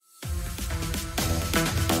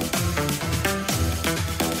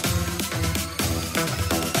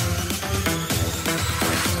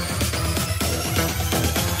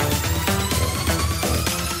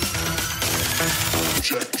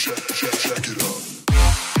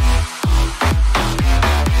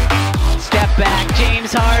back.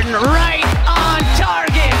 James Harden right on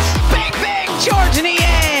target. Bang, bang, George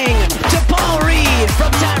Niang to Paul Reed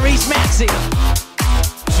from Tyrese Maxey.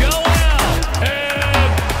 Joel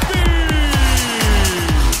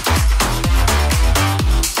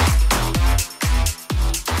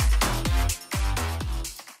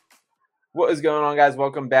What is going on, guys?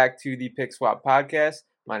 Welcome back to the Pick Swap Podcast.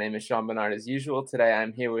 My name is Sean Bernard as usual. Today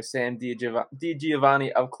I'm here with Sam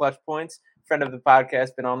DiGiovanni of Clutch Points, friend of the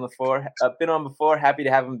podcast, been on before. Happy to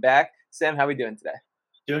have him back. Sam, how are we doing today?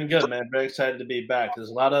 Doing good, man. Very excited to be back. There's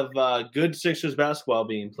a lot of good Sixers basketball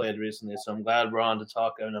being played recently, so I'm glad we're on to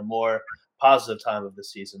talk in a more positive time of the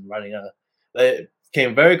season. They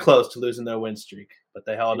came very close to losing their win streak, but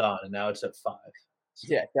they held on, and now it's at 5.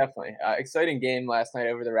 Yeah, definitely. Exciting game last night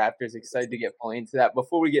over the Raptors. Excited to get fully into that.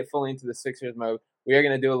 Before we get fully into the Sixers mode, we are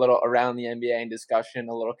going to do a little around the NBA and discussion,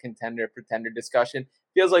 a little contender-pretender discussion.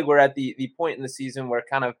 Feels like we're at the point in the season where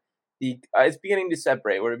kind of it's beginning to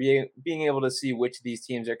separate. We're being able to see which of these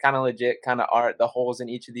teams are kind of legit, kind of are the holes in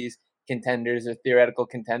each of these contenders or theoretical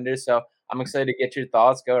contenders. So I'm excited to get your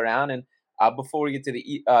thoughts, go around. And before we get to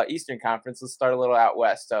the Eastern Conference, let's start a little out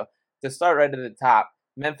west. So to start right at the top,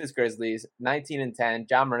 Memphis Grizzlies, 19-10.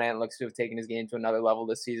 John Morant looks to have taken his game to another level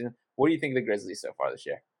this season. What do you think of the Grizzlies so far this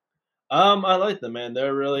year? I like them, man.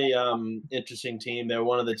 They're a really interesting team. They're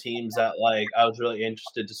one of the teams that I was really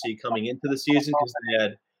interested to see coming into the season because they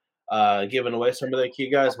had given away some of their key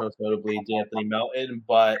guys, most notably D'Anthony Melton.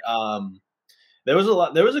 But there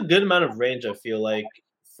was a good amount of range, I feel like,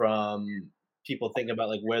 from people thinking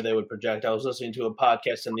about where they would project. I was listening to a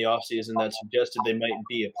podcast in the offseason that suggested they might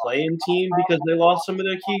be a play-in team because they lost some of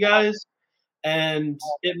their key guys. And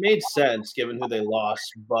it made sense given who they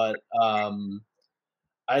lost, but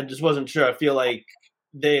I just wasn't sure. I feel like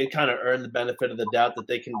they kind of earned the benefit of the doubt that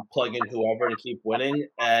they can plug in whoever to keep winning.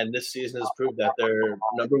 And this season has proved that they're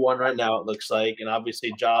number one right now, it looks like. And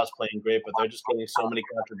obviously Ja's playing great, but they're just getting so many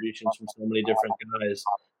contributions from so many different guys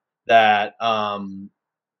that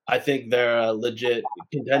I think they're a legit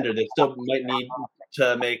contender. They still might need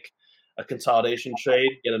to make a consolidation trade,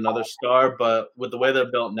 get another star, but with the way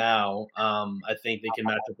they're built now, I think they can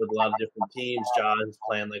match up with a lot of different teams. Ja is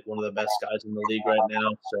playing like one of the best guys in the league right now,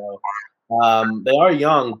 so they are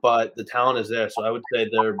young, but the talent is there. So I would say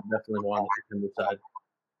they're definitely more on the contender side.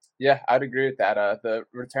 Yeah, I'd agree with that. The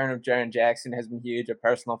return of Jaren Jackson has been huge, a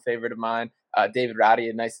personal favorite of mine. David Roddy,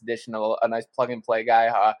 a nice addition, a nice plug-and-play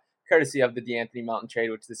guy, courtesy of the D'Anthony Melton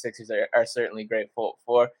trade, which the Sixers are certainly grateful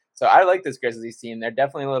for. So I like this Grizzlies team. They're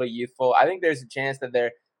definitely a little youthful. I think there's a chance that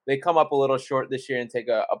they come up a little short this year and take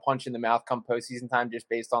a punch in the mouth come postseason time just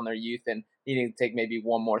based on their youth and needing to take maybe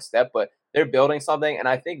one more step. But they're building something, and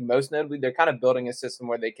I think most notably they're kind of building a system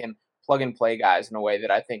where they can plug and play guys in a way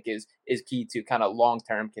that I think is key to kind of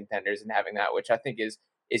long-term contenders and having that, which I think is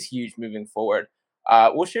huge moving forward.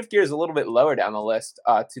 We'll shift gears a little bit lower down the list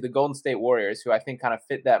to the Golden State Warriors, who I think kind of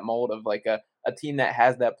fit that mold of like a team that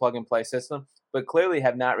has that plug-and-play system, but clearly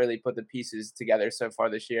have not really put the pieces together so far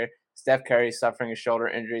this year. Steph Curry suffering a shoulder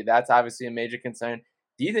injury. That's obviously a major concern.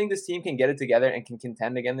 Do you think this team can get it together and can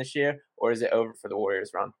contend again this year, or is it over for the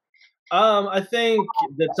Warriors' run? I think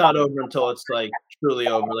it's not over until it's truly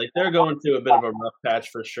over. They're going through a bit of a rough patch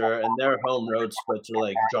for sure, and their home road splits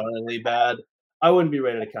are jarringly bad. I wouldn't be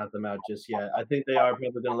ready to count them out just yet. I think they are probably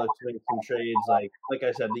going to look to make some trades. Like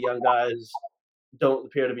I said, the young guys don't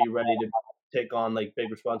appear to be ready to take on big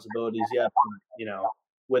responsibilities yet. But,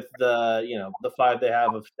 with the 5 they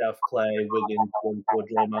have of Steph, Clay, Wiggins, and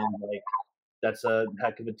Draymond, that's a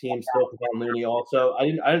heck of a team. Still, Kevon Looney also. I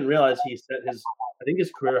didn't realize he set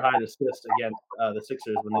his career high in assists against the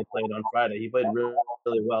Sixers when they played on Friday. He played really,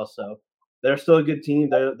 really well. So they're still a good team.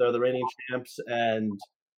 They're the reigning champs, and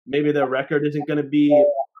maybe their record isn't going to be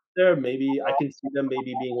there. Maybe I can see them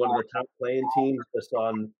maybe being one of the top playing teams just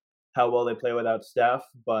on how well they play without Steph.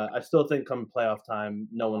 But I still think come playoff time,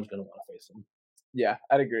 no one's going to want to face them. Yeah,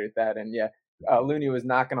 I'd agree with that. And yeah, Looney was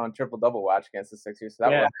knocking on triple-double watch against the Sixers.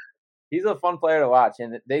 So he's a fun player to watch.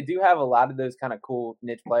 And they do have a lot of those kind of cool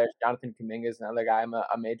niche players. Jonathan Kuminga is another guy I'm a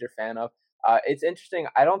major fan of. It's interesting.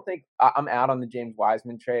 I don't think I'm out on the James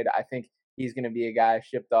Wiseman trade. I think he's going to be a guy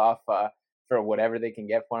shipped off for whatever they can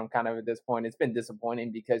get for him kind of at this point. It's been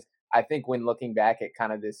disappointing because I think when looking back at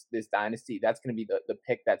kind of this dynasty, that's going to be the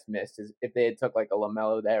pick that's missed. Is if they had took a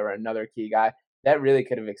LaMelo there or another key guy, that really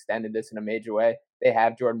could have extended this in a major way. They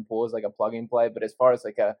have Jordan Poole as a plug and play, but as far as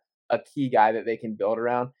a key guy that they can build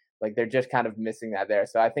around, they're just kind of missing that there.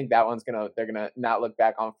 So I think that they're gonna not look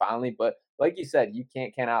back on fondly. But like you said, you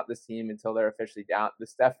can't count out this team until they're officially down. The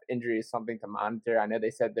Steph injury is something to monitor. I know they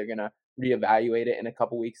said they're gonna reevaluate it in a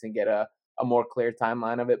couple weeks and get a more clear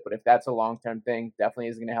timeline of it. But if that's a long-term thing, definitely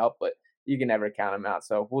is going to help. But you can never count them out.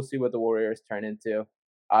 So we'll see what the Warriors turn into.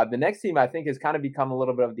 The next team I think has kind of become a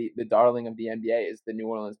little bit of the darling of the NBA is the New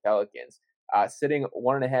Orleans Pelicans. Sitting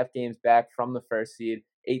 1.5 games back from the first seed,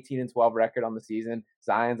 18-12 record on the season.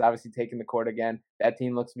 Zion's obviously taking the court again. That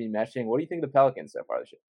team looks to be meshing. What do you think of the Pelicans so far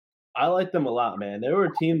this year? I like them a lot, man. They were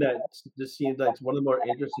a team that just seemed like one of the more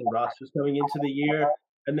interesting rosters coming into the year,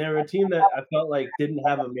 and they were a team that I felt like didn't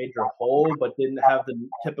have a major hole, but didn't have the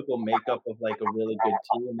typical makeup of like a really good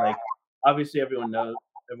team. Like obviously everyone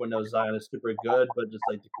knows Zion is super good, but just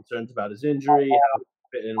like the concerns about his injury, how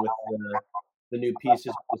he fit in with the new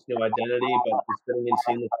pieces, this new identity, but just fitting in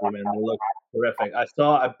seamlessly, man. They look terrific.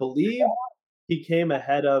 I believe he came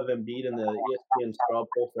ahead of Embiid in the ESPN straw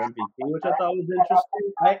poll for MVP, which I thought was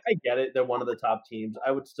interesting. I get it; they're one of the top teams.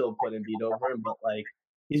 I would still put Embiid over him, but like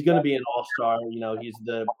he's going to be an all-star. You know, he's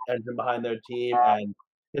the engine behind their team, and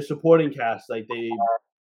his supporting cast, like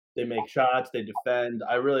they make shots, they defend.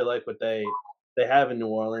 I really like what they have in New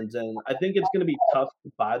Orleans, and I think it's going to be tough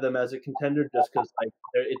to buy them as a contender just because like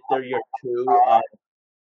they're year two of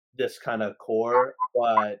this kind of core,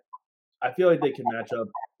 but I feel like they can match up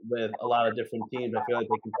with a lot of different teams. I feel like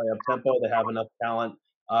they can play up tempo. They have enough talent,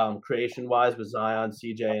 creation wise, with Zion,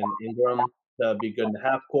 CJ, and Ingram to be good in the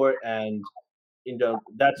half court. And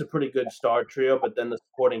that's a pretty good star trio. But then the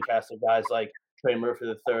supporting cast of guys like Trey Murphy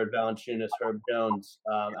III, Valanciunas, Herb Jones,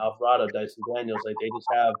 Alvarado, Dyson Daniels, like they just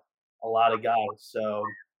have a lot of guys. So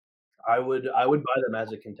I would buy them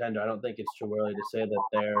as a contender. I don't think it's too early to say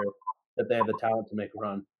that they have the talent to make a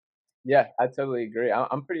run. Yeah, I totally agree.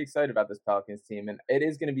 I'm pretty excited about this Pelicans team, and it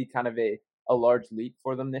is going to be kind of a large leap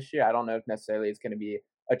for them this year. I don't know if necessarily it's going to be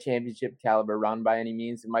a championship caliber run by any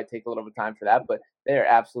means. It might take a little bit of time for that, but they are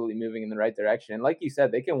absolutely moving in the right direction. And like you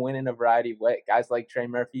said, they can win in a variety of ways. Guys like Trey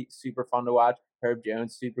Murphy, super fun to watch. Herb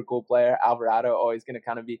Jones, super cool player. Alvarado, always going to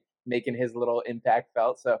kind of be making his little impact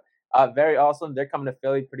felt. So very awesome. They're coming to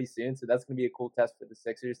Philly pretty soon, so that's going to be a cool test for the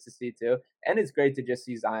Sixers to see too. And it's great to just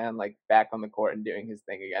see Zion like back on the court and doing his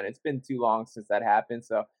thing again. It's been too long since that happened,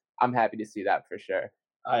 so I'm happy to see that for sure.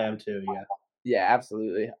 I am too. Yeah. Yeah,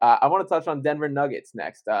 absolutely. I want to touch on Denver Nuggets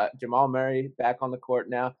next. Jamal Murray back on the court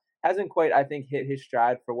now. Hasn't quite, I think, hit his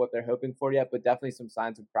stride for what they're hoping for yet, but definitely some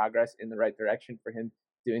signs of progress in the right direction for him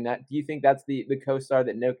doing that. Do you think that's the co-star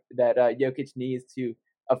that Jokic needs to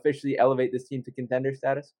officially elevate this team to contender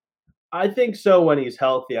status? I think so when he's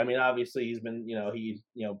healthy. I mean, obviously he's been, he's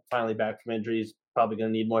finally back from injuries. Probably going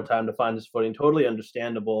to need more time to find his footing. Totally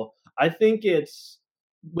understandable. I think it's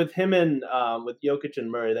with him and with Jokic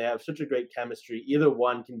and Murray. They have such a great chemistry. Either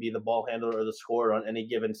one can be the ball handler or the scorer on any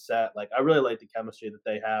given set. Like I really like the chemistry that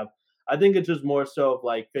they have. I think it's just more so of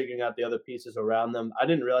like figuring out the other pieces around them. I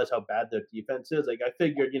didn't realize how bad their defense is. Like I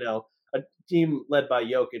figured, a team led by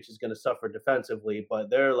Jokic is going to suffer defensively, but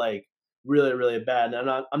they're like really, really bad. And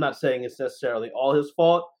I'm not saying it's necessarily all his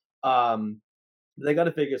fault. They got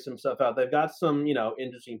to figure some stuff out. They've got some,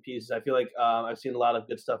 interesting pieces. I feel like I've seen a lot of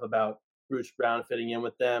good stuff about Bruce Brown fitting in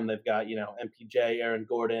with them. They've got, MPJ, Aaron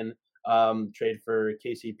Gordon, trade for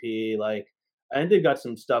KCP. Like, I think they've got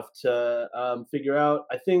some stuff to figure out.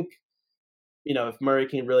 I think, if Murray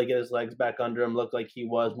can really get his legs back under him, look like he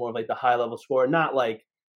was more of like the high level scorer, not like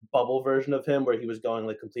bubble version of him where he was going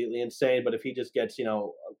like completely insane. But if he just gets,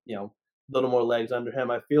 little more legs under him,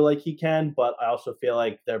 I feel like he can, but I also feel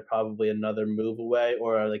like they're probably another move away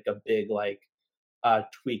or like a big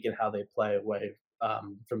tweak in how they play away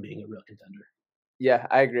from being a real contender. Yeah,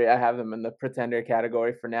 I agree. I have them in the pretender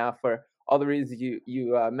category for now for all the reasons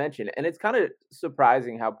you mentioned, and it's kind of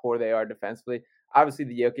surprising how poor they are defensively. Obviously,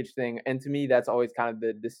 the Jokic thing, and to me, that's always kind of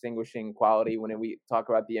the distinguishing quality when we talk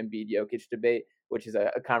about the Embiid Jokic debate, which is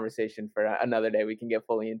a conversation for another day we can get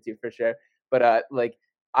fully into for sure. But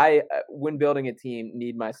when building a team,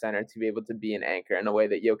 need my center to be able to be an anchor in a way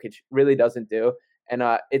that Jokic really doesn't do. And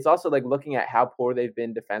it's also like looking at how poor they've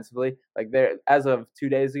been defensively. Like they're as of 2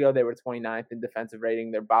 days ago, they were 29th in defensive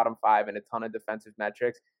rating. They're bottom 5 in a ton of defensive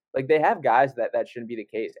metrics. Like they have guys that shouldn't be the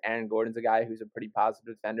case. Aaron Gordon's a guy who's a pretty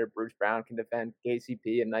positive defender. Bruce Brown can defend.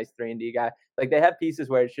 KCP, a nice 3-and-D guy. Like they have pieces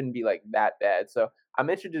where it shouldn't be like that bad. So I'm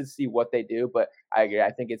interested to see what they do. But I agree.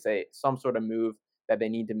 I think it's some sort of move that they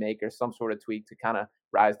need to make or some sort of tweak to kind of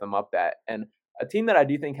rise them up that. And a team that I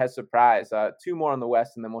do think has surprised, 2 more on the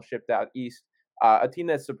West, and then we'll shift out East. A team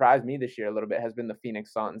that surprised me this year a little bit has been the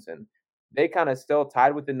Phoenix Suns, and they kind of still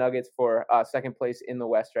tied with the Nuggets for second place in the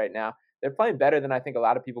West right now. They're playing better than I think a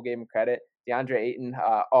lot of people gave them credit. DeAndre Ayton,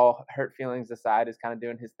 all hurt feelings aside, is kind of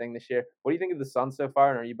doing his thing this year. What do you think of the Suns so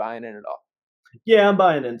far, and are you buying in at all? Yeah, I'm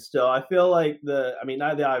buying in still. I feel like they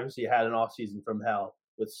obviously had an offseason from hell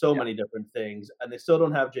with so many different things, and they still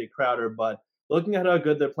don't have Jay Crowder, but looking at how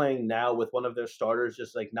good they're playing now with one of their starters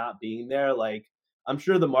just like not being there, like I'm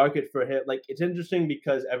sure the market for him, like it's interesting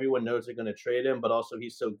because everyone knows they're going to trade him, but also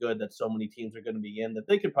he's so good that so many teams are going to be in that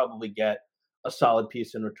they could probably get a solid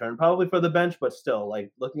piece in return, probably for the bench, but still,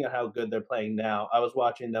 like looking at how good they're playing now, I was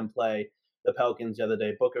watching them play the Pelicans the other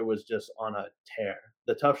day. Booker was just on a tear.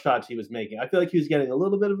 The tough shots he was making, I feel like he was getting a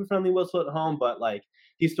little bit of a friendly whistle at home, but like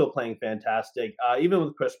he's still playing fantastic. Even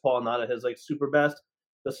with Chris Paul not at his like super best,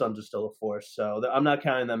 the Suns are still a force. So I'm not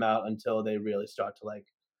counting them out until they really start to like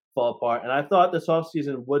fall apart. And I thought this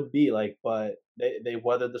offseason would be like, but they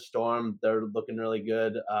weathered the storm. They're looking really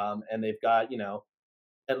good, and they've got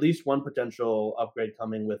at least one potential upgrade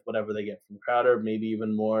coming with whatever they get from Crowder, maybe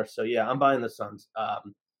even more. So yeah, I'm buying the Suns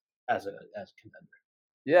as a contender.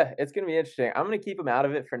 Yeah, it's gonna be interesting. I'm gonna keep him out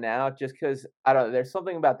of it for now, just because I don't know. There's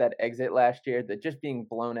something about that exit last year that just being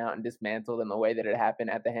blown out and dismantled in the way that it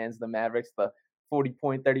happened at the hands of the Mavericks, the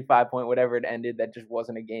 40-point, 35-point, whatever it ended, that just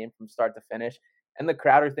wasn't a game from start to finish. And the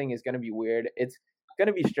Crowder thing is gonna be weird. It's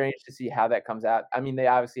gonna be strange to see how that comes out. I mean, they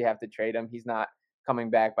obviously have to trade him. He's not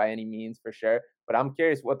coming back by any means for sure. But I'm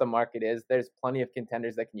curious what the market is. There's plenty of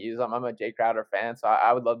contenders that can use him. I'm a Jay Crowder fan, so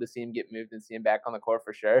I would love to see him get moved and see him back on the court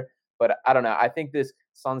for sure. But I don't know. I think this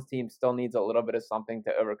Suns team still needs a little bit of something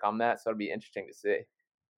to overcome that, so it'll be interesting to see.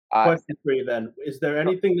 Question for you then: is there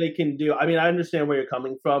anything they can do? I mean, I understand where you're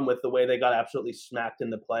coming from with the way they got absolutely smacked in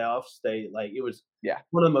the playoffs. It was Yeah.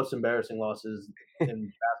 one of the most embarrassing losses in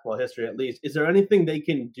basketball history, at least. Is there anything they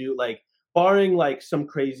can do, like barring like some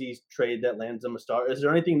crazy trade that lands them a star? Is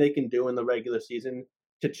there anything they can do in the regular season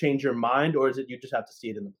to change your mind, or is it you just have to see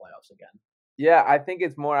it in the playoffs again? Yeah, I think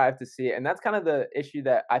it's more I have to see it, and that's kind of the issue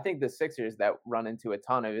that I think the Sixers that run into a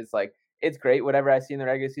ton of. Is like it's great whatever I see in the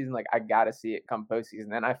regular season, like I gotta see it come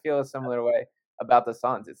postseason, and I feel a similar way about the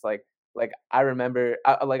Suns. It's like I remember,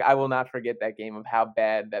 like I will not forget that game of how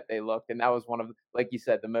bad that they looked, and that was one of, like you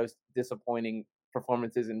said, the most disappointing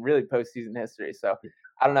performances in really postseason history. So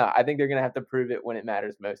I don't know. I think they're gonna have to prove it when it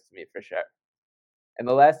matters most to me for sure. And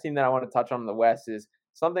the last team that I want to touch on in the West is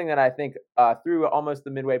something that I think through almost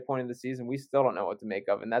the midway point of the season, we still don't know what to make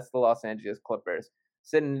of, and that's the Los Angeles Clippers.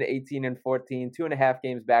 Sitting at 18 and 14, 2.5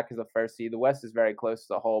 games back as a first seed. The West is very close as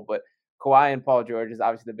a whole, but Kawhi and Paul George is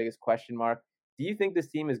obviously the biggest question mark. Do you think this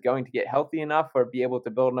team is going to get healthy enough or be able to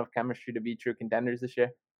build enough chemistry to be true contenders this year?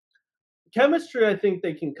 Chemistry, I think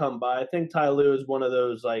they can come by. I think Ty Lue is one of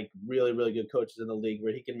those like really, really good coaches in the league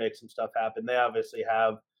where he can make some stuff happen. They obviously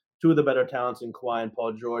have two of the better talents in Kawhi and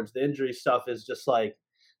Paul George. The injury stuff is just like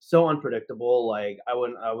so unpredictable. Like I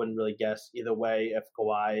wouldn't really guess either way if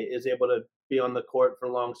Kawhi is able to be on the court for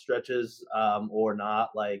long stretches or not.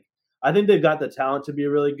 Like I think they've got the talent to be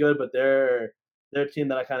really good, but they're a team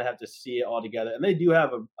that I kind of have to see it all together. And they do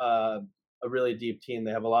have a really deep team.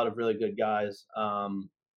 They have a lot of really good guys.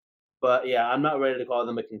 But yeah, I'm not ready to call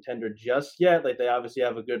them a contender just yet. Like they obviously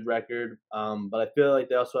have a good record, but I feel like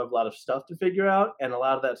they also have a lot of stuff to figure out, and a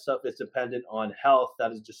lot of that stuff is dependent on health.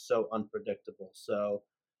 That is just so unpredictable. So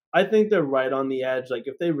I think they're right on the edge. Like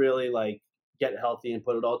if they really like get healthy and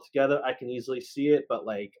put it all together, I can easily see it. But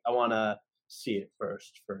like I want to see it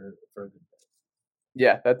first for a good bit.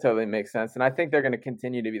 Yeah, that totally makes sense. And I think they're going to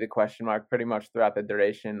continue to be the question mark pretty much throughout the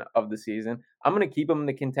duration of the season. I'm going to keep them in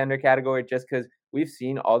the contender category just because we've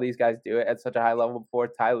seen all these guys do it at such a high level before.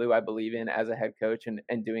 Ty Lue, I believe in as a head coach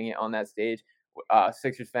and doing it on that stage.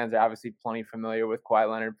 Sixers fans are obviously plenty familiar with Kawhi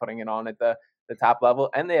Leonard putting it on at the top level.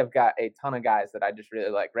 And they have got a ton of guys that I just really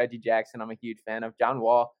like. Reggie Jackson, I'm a huge fan of. John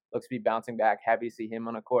Wall looks to be bouncing back. Happy to see him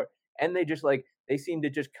on a court. And they seem to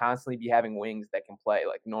just constantly be having wings that can play,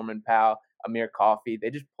 like Norman Powell, Amir Coffey. They're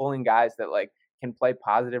just pulling guys that like can play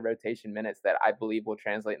positive rotation minutes that I believe will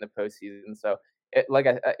translate in the postseason. So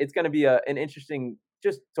it's going to be an interesting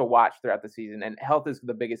just to watch throughout the season. And health is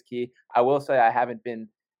the biggest key. I will say I haven't been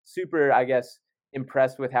super, I guess,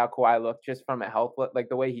 impressed with how Kawhi looked just from a health, like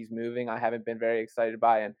the way he's moving. I haven't been very excited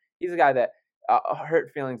by, and he's a guy that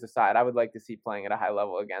hurt feelings aside, I would like to see playing at a high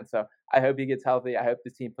level again. So I hope he gets healthy. I hope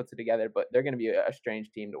this team puts it together, but they're going to be a strange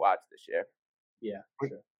team to watch this year. Yeah, for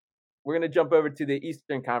sure. We're going to jump over to the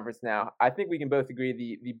Eastern Conference now. I think we can both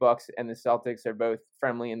agree the Bucks and the Celtics are both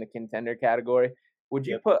firmly in the contender category. Would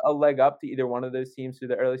you put a leg up to either one of those teams through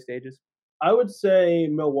the early stages? I would say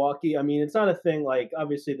Milwaukee. I mean, it's not a thing like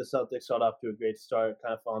obviously the Celtics got off to a great start,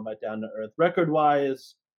 kind of falling back down to earth. Record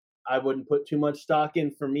wise, I wouldn't put too much stock in.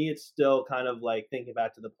 For me, it's still kind of like thinking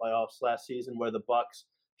back to the playoffs last season where the Bucks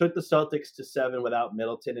took the Celtics to 7 without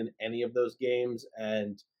Middleton in any of those games,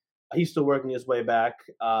 and he's still working his way back.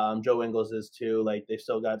 Joe Ingles is too. Like they've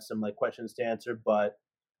still got some like questions to answer, but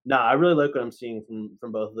No, I really like what I'm seeing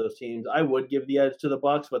from both of those teams. I would give the edge to the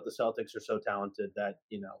Bucks, but the Celtics are so talented that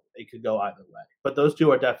it could go either way. But those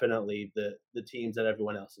two are definitely the teams that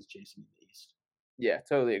everyone else is chasing in the East. Yeah,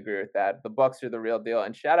 totally agree with that. The Bucks are the real deal,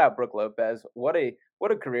 and shout out Brook Lopez. What a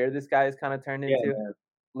career this guy has kind of turned Yeah, into. man.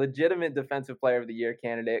 Legitimate defensive player of the year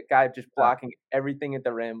candidate. Guy just blocking everything at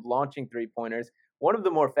the rim, launching three-pointers. One of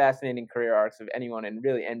the more fascinating career arcs of anyone in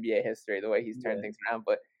really NBA history, the way he's turned Yeah, things around.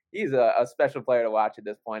 But he's a special player to watch at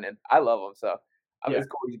this point, and I love him. So yeah. it's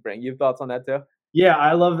cool he's bringing. You have thoughts on that too? Yeah,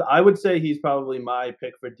 I would say he's probably my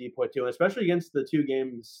pick for Depoy too, especially against the 2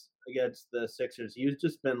 games against the Sixers. He's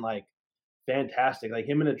just been, like, fantastic. Like,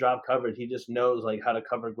 him in a drop coverage, he just knows, like, how to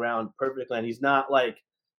cover ground perfectly, and he's not, like,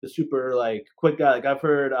 the super, like, quick guy. Like, I've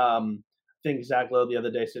heard, I think Zach Lowe the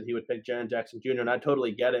other day said he would pick Jaren Jackson Jr., and I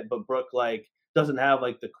totally get it, but Brook, like, doesn't have,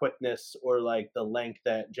 like, the quickness or, like, the length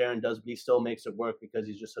that Jaren does, but he still makes it work because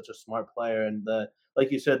he's just such a smart player, and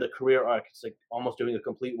like you said, the career arc, it's, like, almost doing a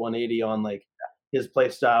complete 180 on, like, his play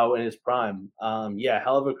style in his prime. Yeah,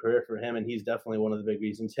 hell of a career for him, and he's definitely one of the big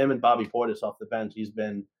reasons. Him and Bobby Portis off the bench, he's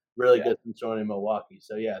been really Yeah. good since joining Milwaukee.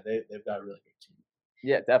 So yeah, they've got a really good team.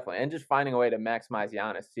 Yeah, definitely, and just finding a way to maximize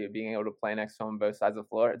Giannis too, being able to play next to him on both sides of the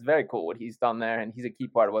floor. It's very cool what he's done there, and he's a key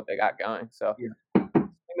part of what they got going. So, Yeah.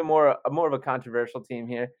 speaking of more of a controversial team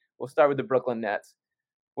here, we'll start with the Brooklyn Nets.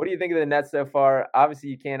 What do you think of the Nets so far? Obviously,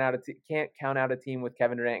 you can't count out a team with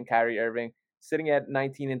Kevin Durant and Kyrie Irving sitting at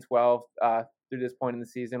 19 and 12 through this point in the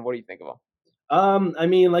season. What do you think of them? I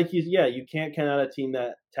mean, like you can't count out a team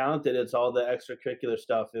that talented. It's all the extracurricular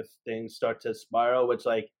stuff if things start to spiral, which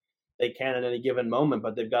like they can at any given moment.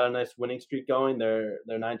 But they've got a nice winning streak going. They're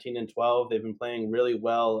 19 and 12. They've been playing really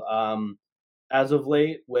well as of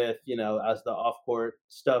late. With as the off court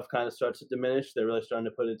stuff kind of starts to diminish, they're really starting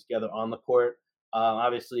to put it together on the court.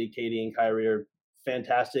 Obviously, KD and Kyrie are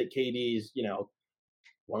fantastic. KD's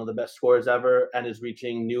one of the best scorers ever and is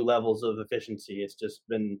reaching new levels of efficiency. It's just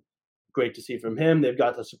been great to see from him. They've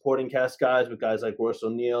got the supporting cast guys with guys like Royce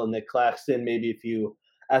O'Neal, Nick Claxton. Maybe if you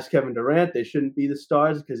ask Kevin Durant, they shouldn't be the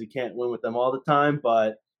stars because he can't win with them all the time.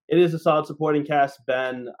 But it is a solid supporting cast.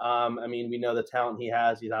 Ben, I mean, we know the talent he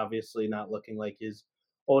has. He's obviously not looking like his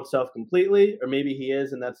old self completely, or maybe he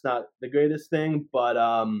is, and that's not the greatest thing. But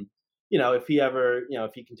if he ever,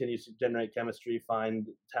 if he continues to generate chemistry, find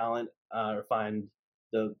talent, or find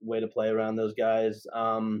the way to play around those guys.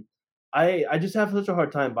 I just have such a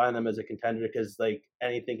hard time buying them as a contender because like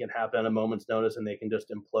anything can happen at a moment's notice and they can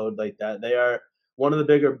just implode like that. They are one of the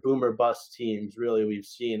bigger boomer bust teams really we've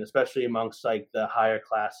seen, especially amongst like the higher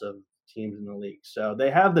class of teams in the league. So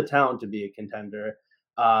they have the talent to be a contender.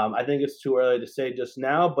 I think it's too early to say just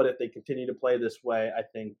now, but if they continue to play this way, I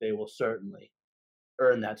think they will certainly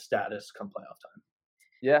earn that status come playoff time.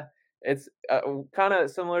 Yeah, it's kind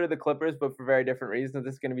of similar to the Clippers, but for very different reasons.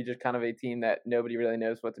 This is going to be just kind of a team that nobody really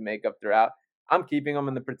knows what to make up throughout. I'm keeping them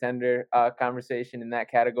in the pretender conversation in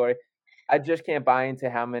that category. I just can't buy into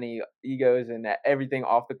how many egos and everything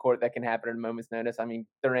off the court that can happen at a moment's notice. I mean,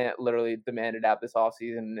 Durant literally demanded out this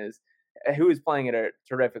offseason and who is playing at a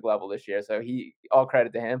terrific level this year. So all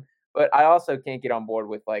credit to him. But I also can't get on board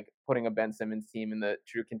with like putting a Ben Simmons team in the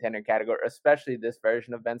true contender category, especially this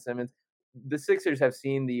version of Ben Simmons. The Sixers have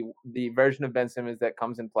seen the version of Ben Simmons that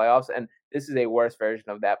comes in playoffs, and this is a worse version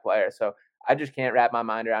of that player. So I just can't wrap my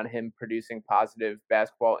mind around him producing positive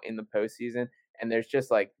basketball in the postseason. And there's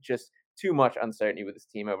just too much uncertainty with this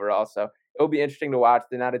team overall. So it'll be interesting to watch.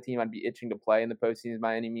 They're not a team I'd be itching to play in the postseason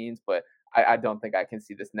by any means, but I don't think I can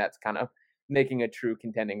see this Nets kind of making a true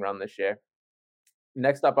contending run this year.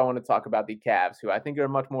 Next up, I want to talk about the Cavs, who I think are a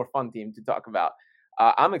much more fun team to talk about.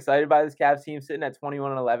 I'm excited by this Cavs team sitting at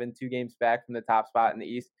 21 and 11, 2 games back from the top spot in the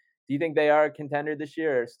East. Do you think they are a contender this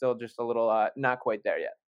year, or still just a little not quite there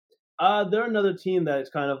yet? They're another team that is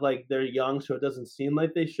kind of like they're young, so it doesn't seem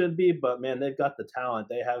like they should be. But man, they've got the talent.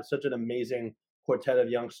 They have such an amazing quartet of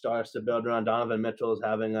young stars to build around. Donovan Mitchell is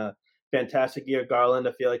having a fantastic year. Garland,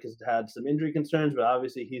 I feel like, has had some injury concerns, but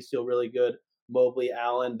obviously he's still really good. Mobley,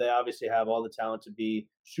 Allen, they obviously have all the talent to be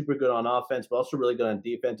super good on offense, but also really good on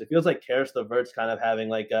defense. It feels like Karis LeVert's kind of having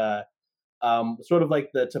like a sort of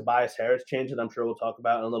like the Tobias Harris change that I'm sure we'll talk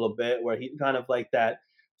about in a little bit, where he's kind of like that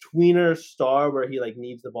tweener star where he like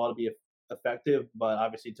needs the ball to be effective, but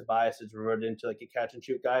obviously Tobias has reverted into like a catch and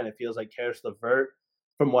shoot guy, and it feels like Karis LeVert,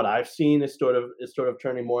 from what I've seen, is sort of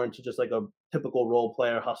turning more into just like a typical role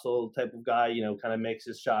player hustle type of guy. Kind of makes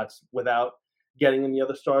his shots without getting in the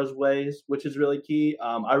other stars' ways, which is really key.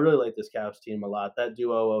 I really like this Cavs team a lot. That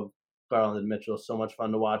duo of Garland and Mitchell is so much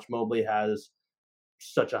fun to watch. Mobley has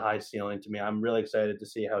such a high ceiling to me. I'm really excited to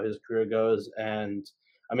see how his career goes, and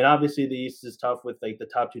I mean, obviously the East is tough with like the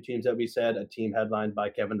top two teams that we said, a team headlined by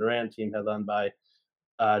Kevin Durant, team headlined by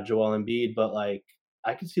Joel Embiid, but like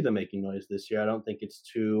I can see them making noise this year. I don't think it's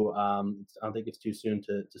too I don't think it's too soon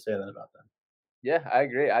to say that about them. Yeah, I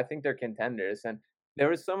agree. I think they're contenders. And there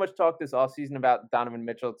was so much talk this offseason about Donovan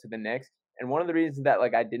Mitchell to the Knicks. And one of the reasons that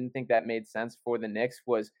like I didn't think that made sense for the Knicks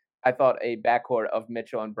was I thought a backcourt of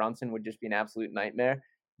Mitchell and Brunson would just be an absolute nightmare.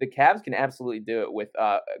 The Cavs can absolutely do it with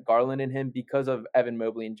Garland and him because of Evan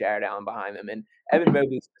Mobley and Jared Allen behind them. And Evan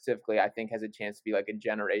Mobley specifically, I think, has a chance to be like a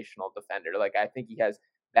generational defender. Like I think he has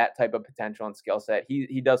that type of potential and skill set.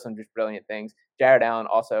 He does some just brilliant things. Jared Allen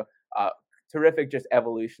also uh, terrific just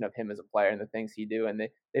evolution of him as a player and the things he do. And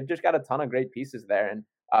they've just got a ton of great pieces there. And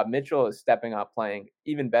Mitchell is stepping up, playing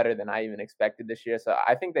even better than I even expected this year. So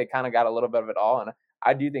I think they kind of got a little bit of it all. And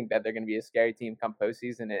I do think that they're going to be a scary team come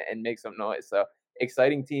postseason and make some noise. So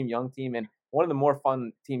exciting team, young team, and one of the more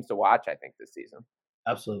fun teams to watch, I think, this season.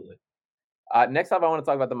 Absolutely. Next up, I want to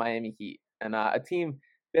talk about the Miami Heat and a team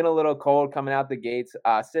been a little cold coming out the gates,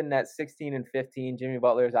 sitting at 16-15. Jimmy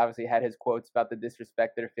Butler has obviously had his quotes about the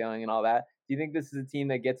disrespect they're feeling and all that. Do you think this is a team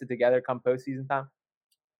that gets it together come postseason time?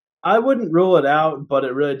 I wouldn't rule it out, but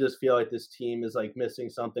it really does feel like this team is like missing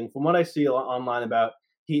something. From what I see online about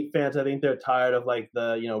Heat fans, I think they're tired of like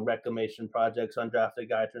the reclamation projects. Undrafted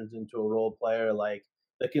guy turns into a role player. Like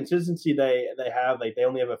the consistency they have, like they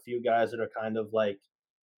only have a few guys that are kind of like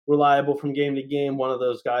reliable from game to game. One of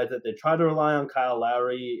those guys that they try to rely on, Kyle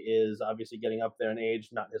Lowry, is obviously getting up there in age.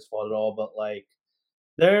 Not his fault at all, but like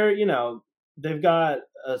they're they've got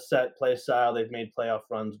a set play style. They've made playoff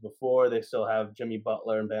runs before. They still have Jimmy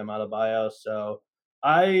Butler and Bam Adebayo. So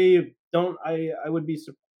I would be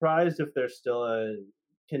surprised if they're still a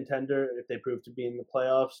contender if they prove to be in the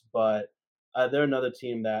playoffs. But they're another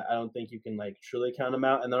team that I don't think you can like truly count them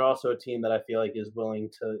out. And they're also a team that I feel like is willing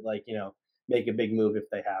to like make a big move if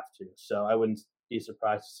they have to. So I wouldn't be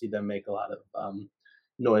surprised to see them make a lot of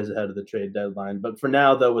noise ahead of the trade deadline. But for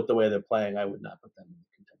now, though, with the way they're playing, I would not put them in the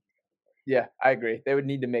contender. Yeah, I agree. They would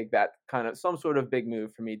need to make that kind of some sort of big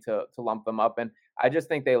move for me to lump them up. And I just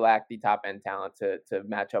think they lack the top end talent to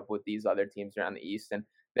match up with these other teams around the East. And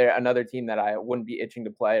they're another team that I wouldn't be itching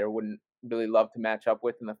to play or wouldn't really love to match up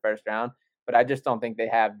with in the first round. But I just don't think they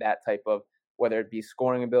have that type of whether it be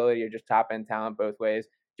scoring ability or just top end talent both ways.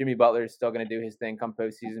 Jimmy Butler is still going to do his thing come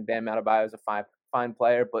postseason. Bam Adebayo is a fine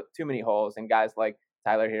player, but too many holes. And guys like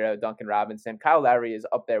Tyler Hero, Duncan Robinson, Kyle Lowry is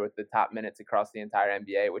up there with the top minutes across the entire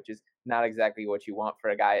NBA, which is not exactly what you want for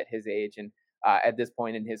a guy at his age and at this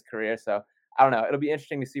point in his career. So I don't know. It'll be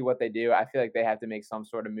interesting to see what they do. I feel like they have to make some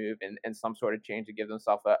sort of move and some sort of change to give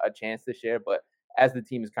themselves a chance this year. But as the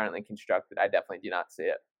team is currently constructed, I definitely do not see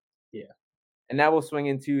it. Yeah. And now we'll swing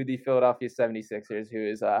into the Philadelphia 76ers, who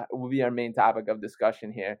is will be our main topic of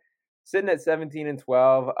discussion here. Sitting at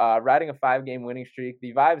 17-12, riding a 5-game winning streak.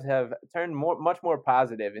 The vibes have turned much more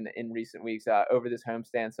positive in recent weeks over this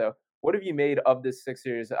homestand. So what have you made of this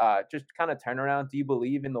Sixers just kind of turnaround? Do you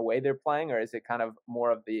believe in the way they're playing, or is it kind of more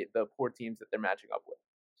of the poor teams that they're matching up with?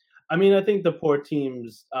 I mean, I think the poor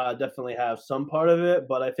teams definitely have some part of it,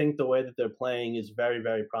 but I think the way that they're playing is very,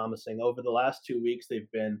 very promising. Over the last 2 weeks, they've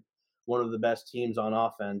been one of the best teams on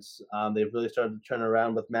offense. They've really started to turn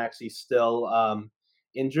around with Maxey still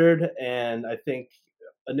injured, and I think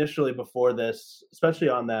initially before this, especially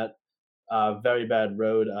on that very bad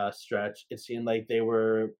road stretch, it seemed like they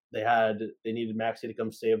needed Maxey to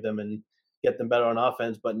come save them and get them better on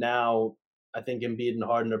offense. But now I think Embiid and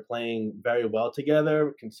Harden are playing very well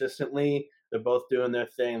together consistently. They're both doing their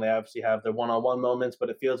thing. They obviously have their one-on-one moments, but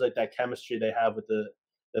it feels like that chemistry they have with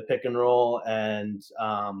the pick and roll and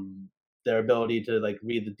their ability to like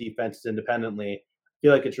read the defenses independently, I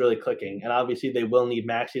feel like it's really clicking. And obviously they will need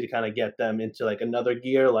Maxey to kind of get them into like another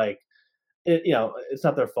gear. Like, it's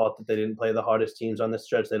not their fault that they didn't play the hardest teams on this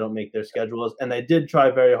stretch. They don't make their schedules. And they did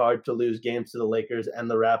try very hard to lose games to the Lakers and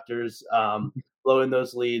the Raptors. Blowing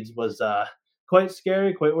those leads was quite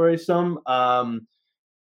scary, quite worrisome.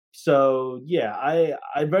 So, yeah,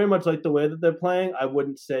 I very much like the way that they're playing. I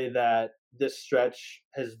wouldn't say that this stretch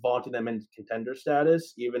has vaulted them into contender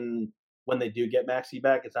status, even when they do get Maxey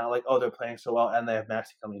back. It's not like, oh, they're playing so well and they have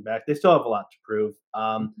Maxey coming back. They still have a lot to prove.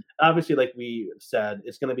 Obviously, like we said,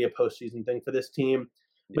 it's going to be a postseason thing for this team.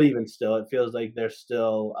 But even still, it feels like they're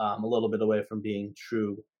still a little bit away from being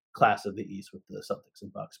true class of the East with the Celtics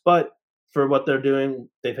and Bucks. But for what they're doing,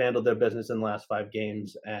 they've handled their business in the last 5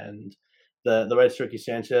 games. And the Red Ricky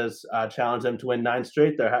Sanchez challenged them to win 9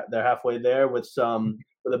 straight. They're halfway there with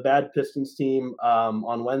a bad Pistons team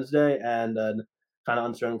on Wednesday and a kind of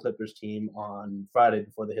uncertain Clippers team on Friday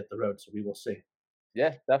before they hit the road. So we will see.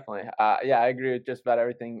 Yeah, definitely. Yeah, I agree with just about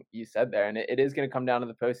everything you said there, and it is going to come down to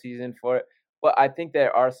the postseason for it. But I think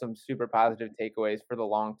there are some super positive takeaways for the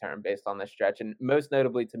long term based on this stretch, and most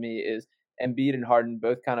notably to me is Embiid and Harden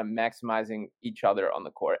both kind of maximizing each other on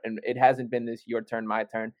the court. And it hasn't been this your turn, my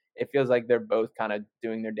turn. It feels like they're both kind of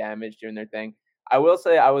doing their damage, doing their thing. I will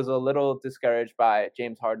say I was a little discouraged by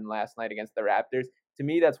James Harden last night against the Raptors. To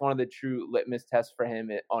me, that's one of the true litmus tests for him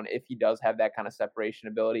on if he does have that kind of separation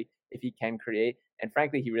ability, if he can create. And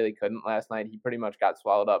frankly, he really couldn't last night. He pretty much got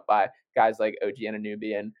swallowed up by guys like OG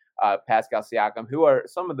Anunoby and Pascal Siakam, who are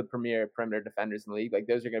some of the premier perimeter defenders in the league. Like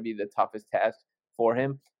those are going to be the toughest tasks for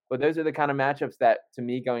him. But those are the kind of matchups that, to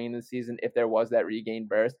me, going into the season, if there was that regained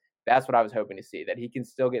burst, that's what I was hoping to see. That he can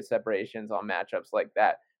still get separations on matchups like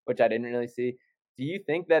that, which I didn't really see. Do you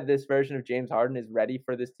think that this version of James Harden is ready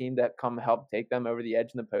for this team to come help take them over the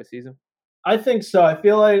edge in the postseason? I think so. I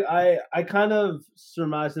feel like I kind of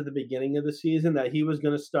surmised at the beginning of the season that he was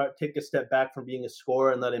going to take a step back from being a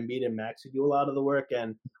scorer and let Embiid and Maxey do a lot of the work.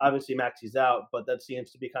 And obviously Maxey's out, but that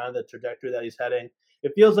seems to be kind of the trajectory that he's heading.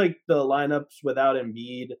 It feels like the lineups without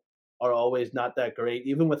Embiid are always not that great,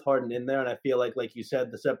 even with Harden in there. And I feel like you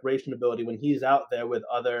said, the separation ability when he's out there with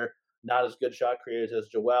other not as good shot creators as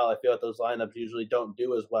Joel, I feel like those lineups usually don't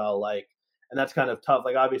do as well. And that's kind of tough.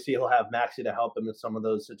 Like obviously he'll have Maxi to help him in some of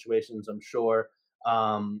those situations, I'm sure.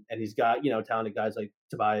 And he's got talented guys like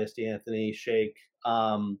Tobias, D'Anthony, Shake.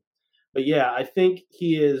 But yeah, I think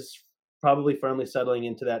he is probably firmly settling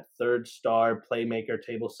into that third star playmaker,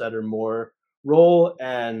 table setter more role.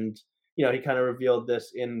 And he kind of revealed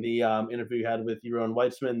this in the interview he had with Yaron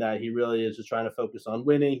Weitzman that he really is just trying to focus on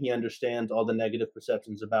winning. He understands all the negative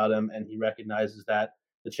perceptions about him, and he recognizes that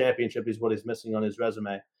the championship is what he's missing on his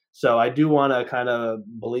resume. So I do want to kind of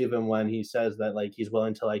believe him when he says that he's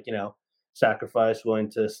willing to sacrifice,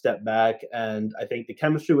 willing to step back. And I think the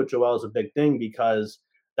chemistry with Joel is a big thing because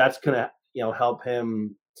that's going to help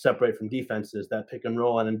him separate from defenses, that pick and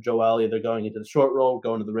roll, and then Joel either going into the short roll,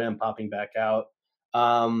 going to the rim, popping back out.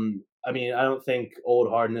 I don't think old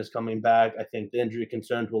Harden is coming back. I think the injury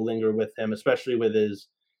concerns will linger with him, especially with his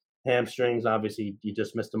hamstrings. Obviously, he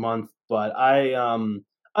just missed a month, but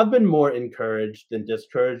I've been more encouraged than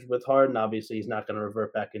discouraged with Harden. Obviously, he's not going to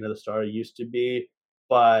revert back into the star he used to be,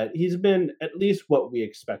 but he's been at least what we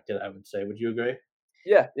expected, I would say. Would you agree?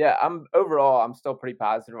 Yeah. I'm still pretty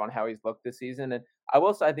positive on how he's looked this season, and I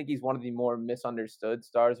will say I think he's one of the more misunderstood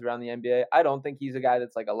stars around the NBA. I don't think he's a guy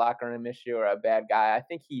that's like a locker room issue or a bad guy. I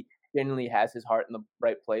think he genuinely has his heart in the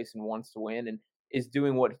right place and wants to win, and is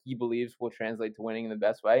doing what he believes will translate to winning in the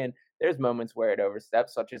best way. And there's moments where it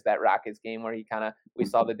oversteps, such as that Rockets game where we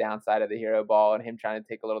saw the downside of the hero ball and him trying to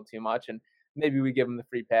take a little too much. And maybe we give him the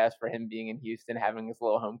free pass for him being in Houston, having his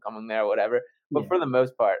little homecoming there, or whatever. But Yeah. for the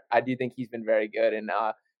most part, I do think he's been very good. And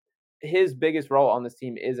his biggest role on this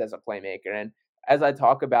team is as a playmaker. And as I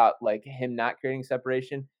talk about like him not creating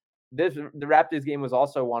separation, the Raptors game was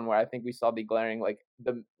also one where I think we saw the glaring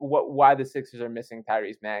why the Sixers are missing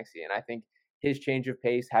Tyrese Maxey. And I think his change of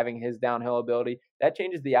pace, having his downhill ability, that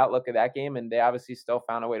changes the outlook of that game. And they obviously still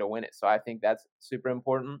found a way to win it. So I think that's super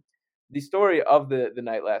important. The story of the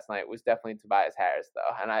night last night was definitely Tobias Harris,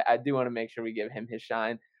 though. And I do want to make sure we give him his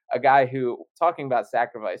shine. A guy who, talking about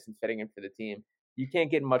sacrifice and fitting in for the team, you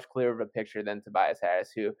can't get much clearer of a picture than Tobias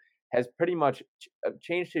Harris, who has pretty much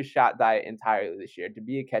changed his shot diet entirely this year to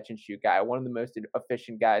be a catch and shoot guy, one of the most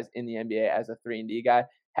efficient guys in the NBA as a 3-and-D guy.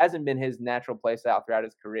 Hasn't been his natural play style throughout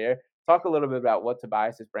his career. Talk a little bit about what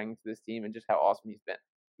Tobias is bringing to this team and just how awesome he's been.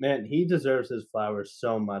 Man, he deserves his flowers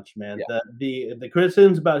so much, man. Yeah. The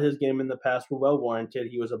criticisms about his game in the past were well warranted.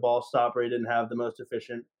 He was a ball stopper. He didn't have the most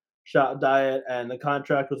efficient shot diet, and the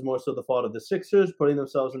contract was more so the fault of the Sixers putting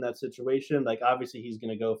themselves in that situation. Like, obviously, he's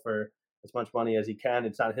going to go for as much money as he can.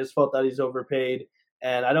 It's not his fault that he's overpaid,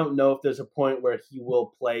 and I don't know if there's a point where he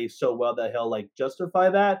will play so well that he'll justify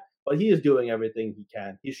that. But he is doing everything he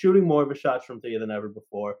can. He's shooting more of his shots from three than ever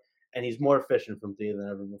before, and he's more efficient from three than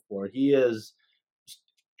ever before. He is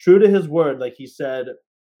true to his word, like he said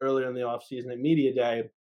earlier in the offseason at Media Day.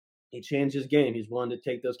 He changed his game. He's willing to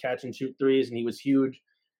take those catch and shoot threes, and he was huge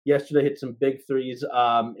yesterday. Hit some big threes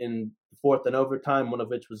in the fourth and overtime, one of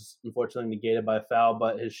which was unfortunately negated by a foul.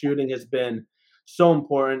 But his shooting has been so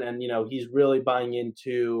important, and he's really buying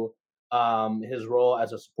into his role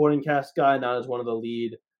as a supporting cast guy, not as one of the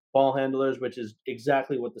lead ball handlers, which is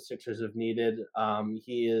exactly what the Sixers have needed.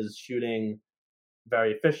 He is shooting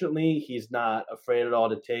very efficiently. He's not afraid at all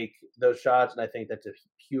to take those shots, and I think that's a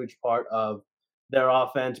huge part of their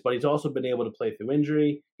offense. But he's also been able to play through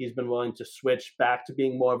injury. He's been willing to switch back to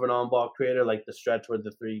being more of an on-ball creator, like the stretch where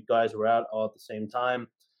the three guys were out all at the same time.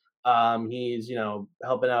 He's,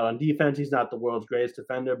 helping out on defense. He's not the world's greatest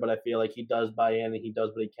defender, but I feel like he does buy in and he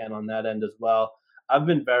does what he can on that end as well. I've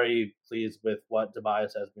been very pleased with what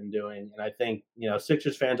Tobias has been doing. And I think,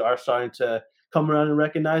 Sixers fans are starting to come around and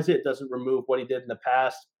recognize it. It doesn't remove what he did in the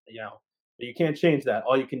past, but you can't change that.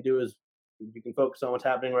 All you can do is you can focus on what's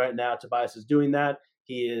happening right now. Tobias is doing that.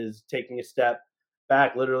 He is taking a step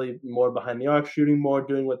back, literally more behind the arc, shooting more,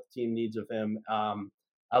 doing what the team needs of him.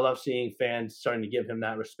 I love seeing fans starting to give him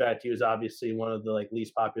that respect. He was obviously one of the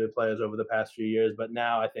least popular players over the past few years, but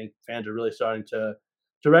now I think fans are really starting to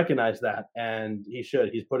recognize that, and he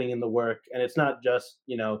should. He's putting in the work, and it's not just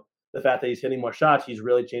the fact that he's hitting more shots. He's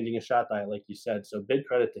really changing his shot diet, like you said. So big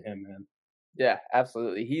credit to him, man. Yeah,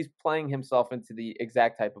 absolutely. He's playing himself into the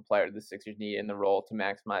exact type of player the Sixers need in the role to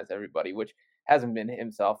maximize everybody, which hasn't been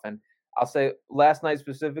himself. And I'll say last night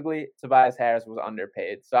specifically, Tobias Harris was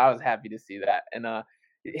underpaid, so I was happy to see that. And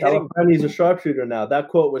Hitting, he's a sharpshooter now. That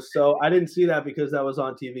quote was I didn't see that because that was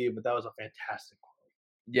on TV, but that was a fantastic quote.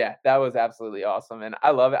 Yeah, that was absolutely awesome, and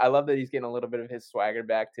I love it. I love that he's getting a little bit of his swagger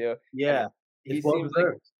back too. Yeah, he seems like,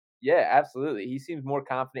 yeah, absolutely. He seems more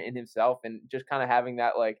confident in himself and just kind of having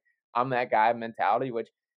that I'm that guy mentality, which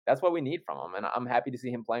that's what we need from him. And I'm happy to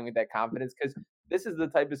see him playing with that confidence because this is the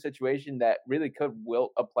type of situation that really could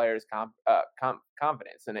wilt a player's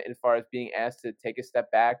confidence. And as far as being asked to take a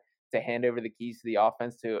step back, to hand over the keys to the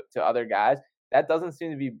offense to other guys, that doesn't seem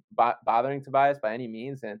to be bothering Tobias by any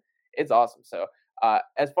means, and it's awesome. So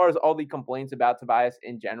as far as all the complaints about Tobias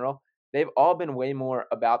in general, they've all been way more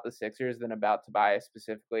about the Sixers than about Tobias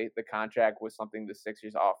specifically. The contract was something the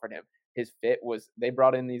Sixers offered him. His fit was, they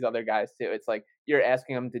brought in these other guys too. It's like you're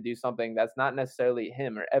asking him to do something that's not necessarily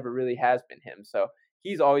him or ever really has been him. So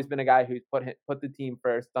he's always been a guy who's put the team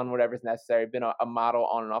first, done whatever's necessary, been a model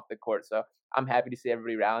on and off the court. So I'm happy to see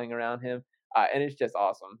everybody rallying around him, and it's just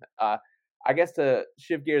awesome. I guess to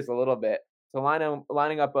shift gears a little bit,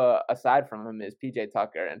 lining up aside from him is PJ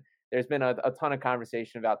Tucker, and there's been a ton of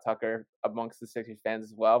conversation about Tucker amongst the Sixers fans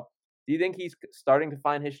as well. Do you think he's starting to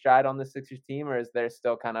find his stride on the Sixers team, or is there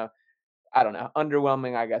still kind of, I don't know,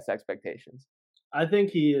 underwhelming, I guess, expectations? I think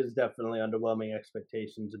he is definitely underwhelming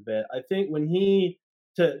expectations a bit. I think when he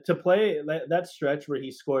to play that stretch where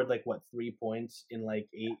he scored 3 points in 8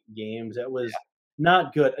 games, that was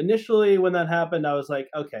not good. Initially, when that happened, I was like,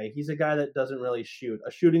 okay, he's a guy that doesn't really shoot.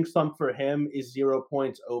 A shooting slump for him is 0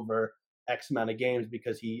 points over X amount of games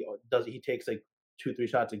because he takes 2-3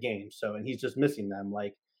 shots a game. So, and he's just missing them.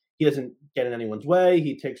 He doesn't get in anyone's way.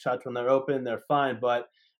 He takes shots when they're open, they're fine. But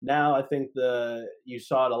now I think you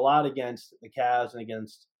saw it a lot against the Cavs and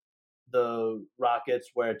against the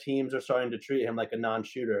Rockets, where teams are starting to treat him like a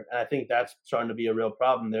non-shooter, and I think that's starting to be a real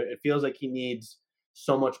problem. There, it feels like he needs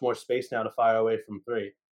so much more space now to fire away from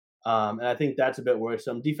three, and I think that's a bit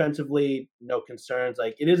worrisome. Defensively, no concerns.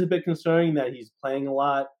 It is a bit concerning that he's playing a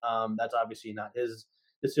lot. That's obviously not his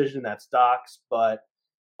decision. That's Doc's, but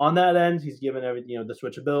on that end, he's given everything, the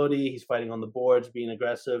switchability. He's fighting on the boards, being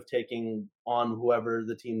aggressive, taking on whoever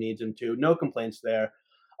the team needs him to. No complaints there.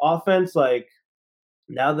 Offense,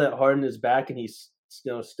 now that Harden is back and he's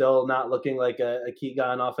still not looking like a key guy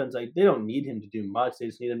on offense, they don't need him to do much. They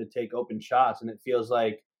just need him to take open shots. And it feels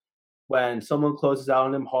like when someone closes out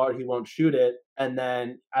on him hard, he won't shoot it. And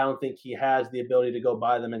then I don't think he has the ability to go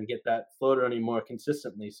by them and get that floater anymore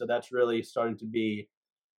consistently. So that's really starting to be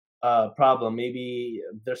a problem. Maybe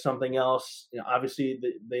there's something else. Obviously,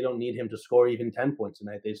 they don't need him to score even 10 points a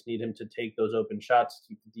night. They just need him to take those open shots,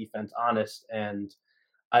 keep the defense honest. And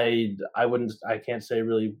I can't say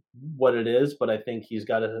really what it is, but I think he's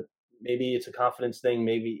got to, maybe it's a confidence thing,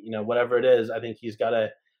 maybe, whatever it is, I think he's got to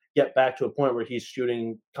get back to a point where he's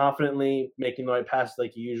shooting confidently, making the right passes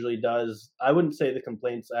like he usually does. I wouldn't say the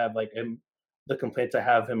complaints I have the complaints I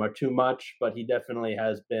have him are too much, but he definitely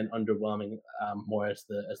has been underwhelming more as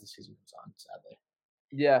the season goes on, sadly.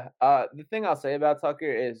 Yeah, the thing I'll say about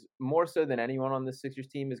Tucker is more so than anyone on the Sixers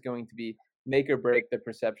team is going to be make or break the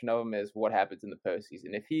perception of him is what happens in the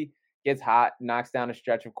postseason. If he gets hot, knocks down a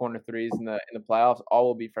stretch of corner threes in the playoffs, all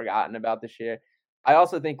will be forgotten about this year. I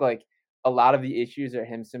also think a lot of the issues are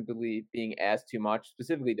him simply being asked too much,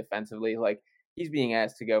 specifically defensively. He's being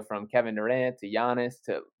asked to go from Kevin Durant to Giannis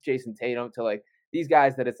to Jason Tatum to these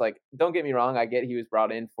guys that it's don't get me wrong, I get he was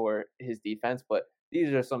brought in for his defense, but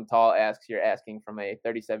these are some tall asks you're asking from a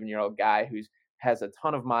 37-year-old guy who's has a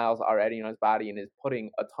ton of miles already in his body and is putting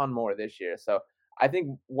a ton more this year. So I think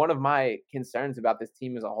one of my concerns about this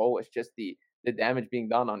team as a whole is just the damage being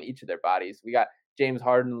done on each of their bodies. We got James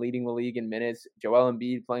Harden leading the league in minutes, Joel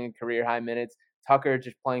Embiid playing career high minutes, Tucker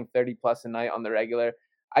just playing 30 plus a night on the regular.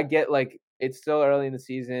 I get it's still early in the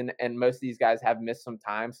season, and most of these guys have missed some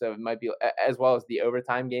time, so it might be as well as the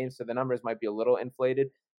overtime games, so the numbers might be a little inflated.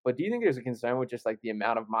 But do you think there's a concern with just like the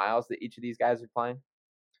amount of miles that each of these guys are playing?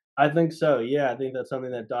 I think so. Yeah, I think that's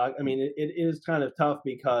something that Doc. I mean, it is kind of tough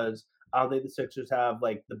because I don't think the Sixers have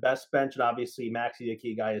like the best bench, and obviously Maxey, the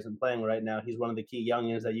key guy, isn't playing right now. He's one of the key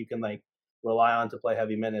youngins that you can like rely on to play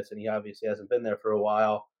heavy minutes, and he obviously hasn't been there for a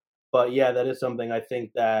while. But yeah, that is something I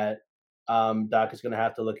think that Doc is going to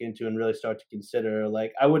have to look into and really start to consider.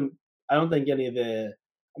 Like, I don't think any of the.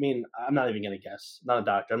 I mean, I'm not even going to guess. I'm not a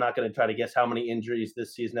doctor. I'm not going to try to guess how many injuries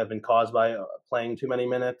this season have been caused by playing too many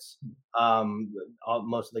minutes.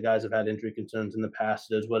 Most of the guys have had injury concerns in the past.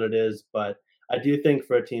 It is what it is. But I do think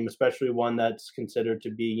for a team, especially one that's considered to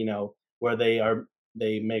be, where they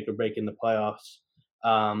make or break in the playoffs.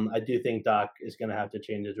 I do think Doc is going to have to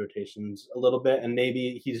change his rotations a little bit, and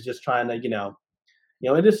maybe he's just trying to,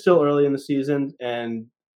 it is still early in the season, and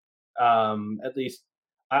at least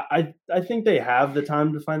I think they have the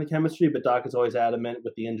time to find the chemistry. But Doc is always adamant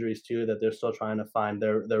with the injuries too that they're still trying to find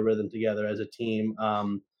their rhythm together as a team.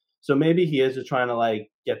 So maybe he is just trying to like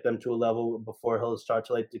get them to a level before he'll start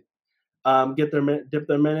to like dip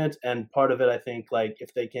their minutes. And part of it, I think, like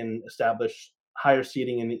if they can establish higher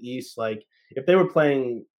seeding in the East, like if they were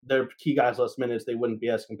playing their key guys less minutes, they wouldn't be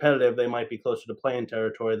as competitive. They might be closer to playing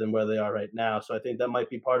territory than where they are right now. So I think that might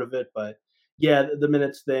be part of it. But yeah, the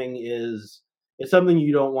minutes thing is it's something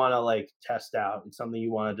you don't want to like test out. It's something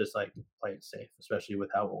you want to just like play it safe, especially with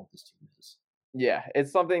how old this team is. Yeah,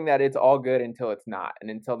 it's something that it's all good until it's not, and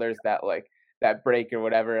until there's that like that break or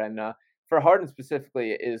whatever. And for Harden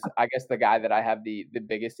specifically, is I guess the guy that I have the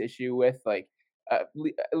biggest issue with, like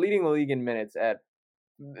leading the league in minutes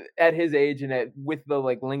at his age and with the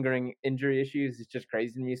like lingering injury issues is just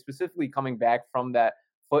crazy to me. Specifically coming back from that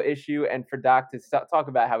foot issue, and for Doc to talk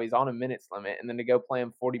about how he's on a minutes limit and then to go play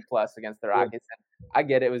him 40 plus against the Rockets. And I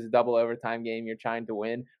get it was a double overtime game, you're trying to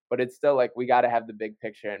win, but it's still like we got to have the big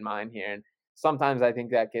picture in mind here. And sometimes I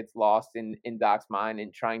think that gets lost in Doc's mind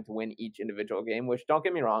in trying to win each individual game, which don't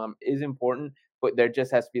get me wrong, is important, but there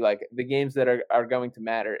just has to be like the games that are going to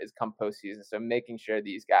matter is come postseason. So making sure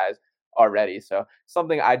these guys are ready. So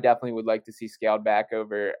something I definitely would like to see scaled back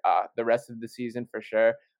over the rest of the season for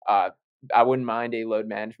sure. I wouldn't mind a load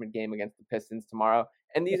management game against the Pistons tomorrow.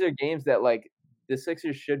 And these are games that like the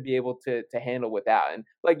Sixers should be able to handle without. And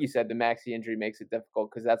like you said, the Maxey injury makes it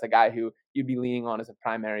difficult because that's a guy who you'd be leaning on as a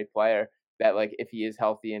primary player that like if he is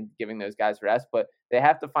healthy and giving those guys rest. But they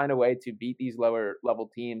have to find a way to beat these lower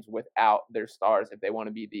level teams without their stars if they want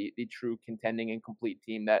to be the true contending and complete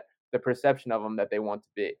team that the perception of them that they want to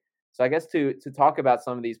be. So I guess to talk about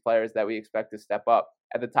some of these players that we expect to step up,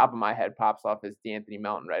 at the top of my head pops off is D'Anthony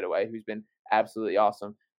Melton right away, who's been absolutely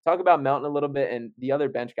awesome. Talk about Melton a little bit and the other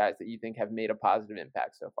bench guys that you think have made a positive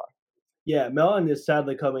impact so far. Yeah, Melton is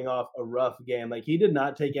sadly coming off a rough game. Like he did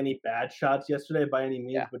not take any bad shots yesterday by any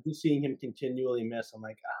means, but just seeing him continually miss, I'm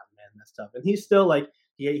like, man, that's tough. And he's still like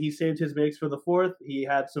he saved his makes for the fourth. He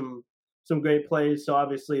had some great plays. So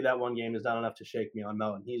obviously that one game is not enough to shake me on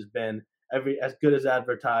Melton. He's been as good as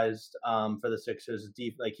advertised for the Sixers.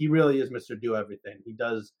 Deep, like he really is Mr. Do Everything. He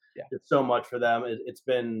does so much for them. It's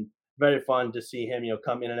been very fun to see him,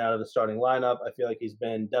 come in and out of the starting lineup. I feel like he's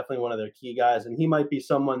been definitely one of their key guys, and he might be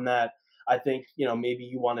someone that I think maybe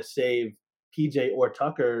you want to save PJ or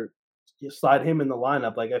Tucker, slide him in the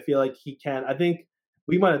lineup. Like I feel like he can. I think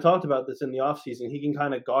we might have talked about this in the offseason. He can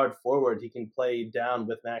kind of guard forward. He can play down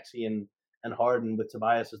with Maxey and Harden with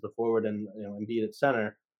Tobias as the forward and Embiid at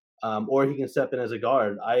center. Or he can step in as a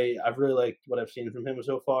guard. I've really liked what I've seen from him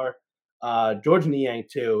so far. George Niang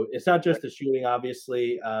too. It's not just the shooting,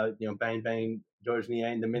 obviously. Bang bang, George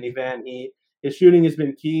Niang, the minivan. His shooting has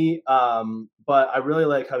been key. But I really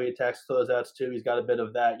like how he attacks closeouts too. He's got a bit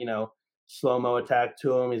of that, slow-mo attack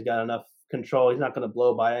to him. He's got enough control. He's not going to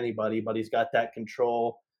blow by anybody, but he's got that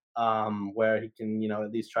control where he can,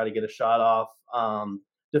 at least try to get a shot off.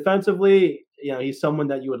 Defensively, he's someone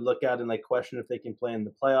that you would look at and like question if they can play in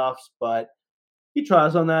the playoffs, but he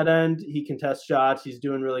tries on that end. He contests shots. He's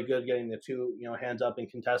doing really good getting the two, hands up and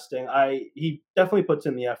contesting. He definitely puts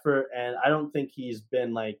in the effort, and I don't think he's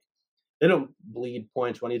been like, they don't bleed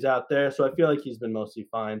points when he's out there, so I feel like he's been mostly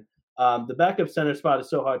fine. The backup center spot is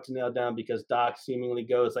so hard to nail down because Doc seemingly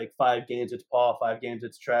goes like 5 games it's Paul, 5 games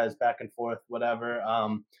it's Trez, back and forth, whatever.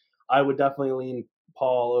 I would definitely lean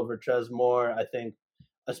Paul over Trez more. I think,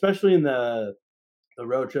 especially in the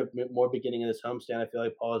road trip, more beginning of this homestand, I feel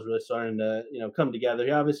like Paul is really starting to come together.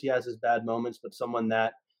 He obviously has his bad moments, but someone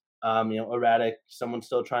that erratic, someone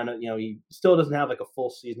still trying to he still doesn't have like a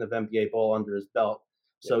full season of NBA ball under his belt.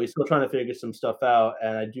 So he's still trying to figure some stuff out,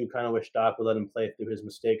 and I do kind of wish Doc would let him play through his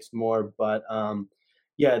mistakes more. But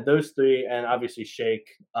yeah, those three, and obviously Shake,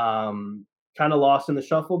 kind of lost in the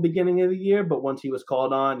shuffle beginning of the year, but once he was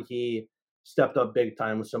called on, he stepped up big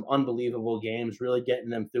time with some unbelievable games, really getting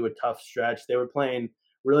them through a tough stretch. They were playing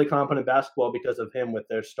really competent basketball because of him with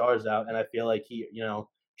their stars out, and I feel like he,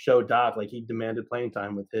 showed Doc like he demanded playing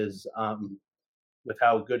time with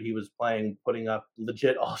how good he was playing, putting up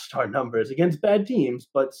legit all-star numbers against bad teams,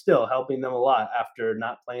 but still helping them a lot after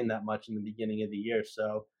not playing that much in the beginning of the year.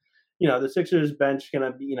 So, the Sixers bench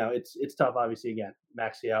gonna be, it's tough. Obviously, again,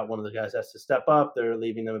 Maxey out, one of the guys has to step up. They're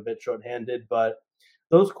leaving them a bit shorthanded, but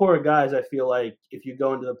those core guys, I feel like if you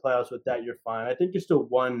go into the playoffs with that, you're fine. I think you're still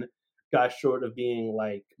one guy short of being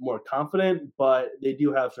like more confident, but they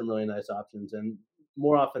do have some really nice options, and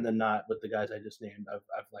more often than not, with the guys I just named,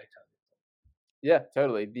 I've liked how. Yeah,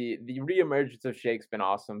 totally. The reemergence of Shake's been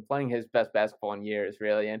awesome. Playing his best basketball in years,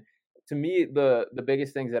 really. And to me, the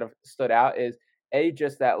biggest things that have stood out is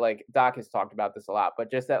just that like Doc has talked about this a lot, but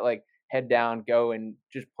just that like head down, go and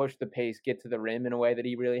just push the pace, get to the rim in a way that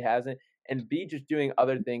he really hasn't. And B, just doing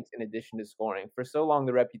other things in addition to scoring. For so long,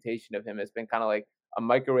 the reputation of him has been kind of like a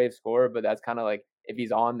microwave scorer, but that's kind of like if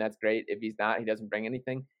he's on, that's great. If he's not, he doesn't bring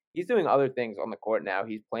anything. He's doing other things on the court now.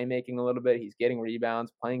 He's playmaking a little bit. He's getting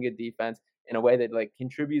rebounds, playing good defense in a way that like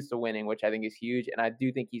contributes to winning, which I think is huge. And I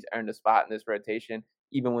do think he's earned a spot in this rotation,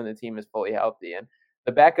 even when the team is fully healthy. And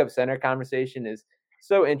the backup center conversation is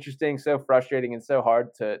so interesting, so frustrating, and so hard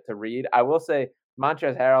to read. I will say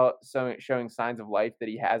Montrezl Harrell showing signs of life that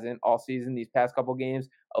he hasn't all season. These past couple games,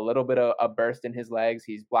 a little bit of a burst in his legs.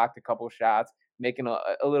 He's blocked a couple shots, making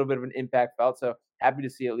a little bit of an impact felt. So happy to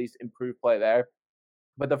see at least improved play there.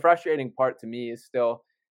 But the frustrating part to me is still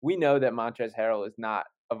we know that Montrezl Harrell is not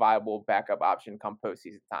a viable backup option come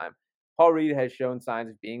postseason time. Paul Reed has shown signs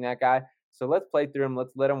of being that guy. So let's play through him.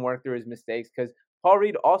 Let's let him work through his mistakes because Paul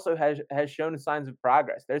Reed also has shown signs of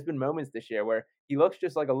progress. There's been moments this year where he looks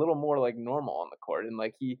just like a little more like normal on the court, and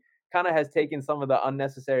like he kind of has taken some of the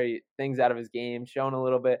unnecessary things out of his game, shown a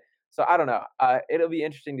little bit. So I don't know. It'll be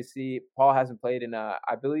interesting to see. Paul hasn't played in I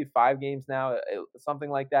believe 5 games now,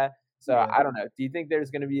 something like that. So Yeah. I don't know. Do you think there's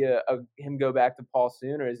going to be a him go back to Paul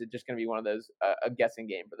soon, or is it just going to be one of those a guessing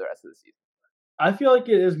game for the rest of the season? I feel like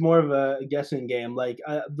it is more of a guessing game. Like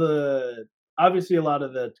obviously a lot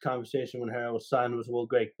of the conversation when Harrell was signed was, well,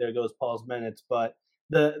 great, there goes Paul's minutes, but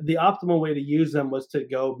the optimal way to use them was to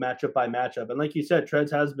go matchup by matchup. And like you said,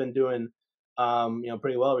 Trez has been doing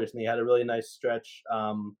pretty well recently. He had a really nice stretch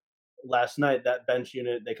last night. That bench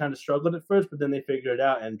unit, they kind of struggled at first, but then they figured it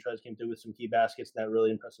out, and Trez came through with some key baskets and that really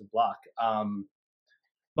impressive block.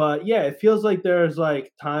 But yeah, it feels like there's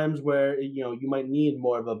like times where you might need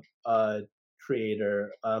more of a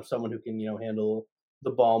creator, someone who can handle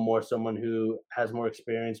the ball more, someone who has more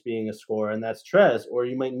experience being a scorer, and that's Trez. Or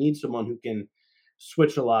you might need someone who can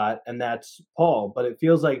switch a lot, and that's Paul. But it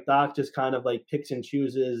feels like Doc just kind of like picks and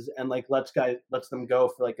chooses and like lets them go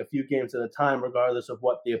for like a few games at a time, regardless of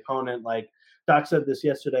what the opponent. Like Doc said this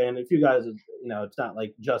yesterday, and a few guys, it's not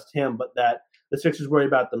like just him, but that the Sixers worry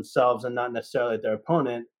about themselves and not necessarily their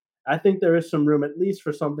opponent. I think there is some room, at least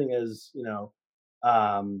for something as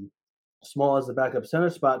small as the backup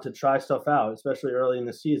center spot, to try stuff out, especially early in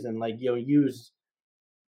the season. Like use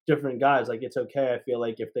different guys. Like it's okay, I feel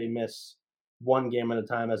like, if they miss one game at a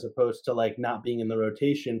time as opposed to like not being in the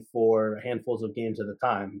rotation for handfuls of games at a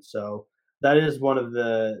time. So that is one of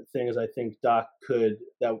the things I think Doc could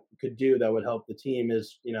do that would help the team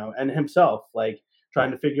is, and himself, like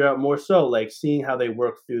trying to figure out more so like seeing how they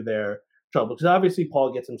work through their trouble. Because obviously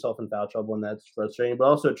Paul gets himself in foul trouble and that's frustrating, but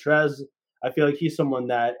also Trez, I feel like he's someone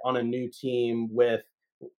that on a new team with,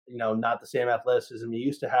 not the same athleticism he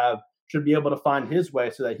used to have, should be able to find his way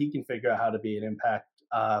so that he can figure out how to be an impact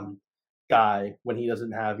guy when he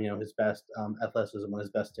doesn't have, his best athleticism, when his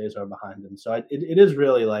best days are behind him. So it is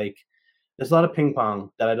really like there's a lot of ping pong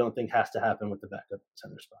that I don't think has to happen with the backup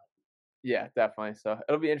center spot. Yeah, definitely. So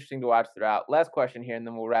it'll be interesting to watch throughout. Last question here, and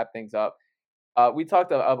then we'll wrap things up. We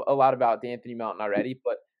talked a lot about D'Anthony Melton already,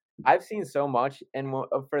 but I've seen so much, and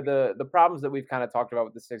for the problems that we've kind of talked about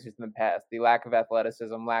with the Sixers in the past, the lack of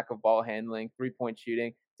athleticism, lack of ball handling, 3-point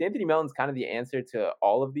shooting, D'Anthony Melton's kind of the answer to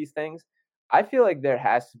all of these things. I feel like there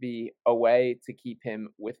has to be a way to keep him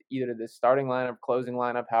with either the starting lineup, closing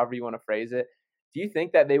lineup, however you want to phrase it. Do you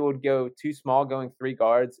think that they would go too small going 3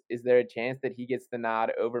 guards? Is there a chance that he gets the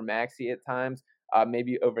nod over Maxey at times,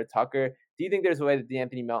 maybe over Tucker? Do you think there's a way that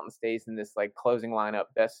D'Anthony Melton stays in this like closing lineup,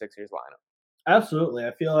 best Sixers lineup? Absolutely.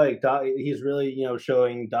 I feel like Doc, he's really,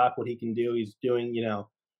 showing Doc what he can do. He's doing,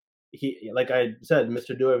 he, like I said,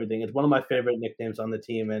 Mr. Do Everything. It's one of my favorite nicknames on the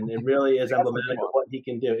team, and it really is That's a good emblematic of one. what he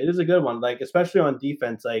can do. It is a good one, like especially on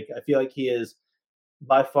defense. Like I feel like he is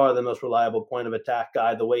by far the most reliable point of attack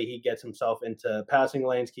guy. The way he gets himself into passing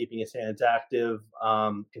lanes, keeping his hands active,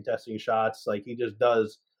 contesting shots, like he just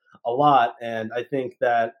does a lot. And I think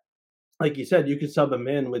that, like you said, you could sub him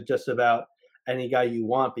in with just about any guy you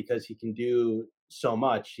want because he can do so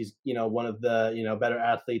much. He's one of the better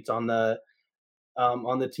athletes on the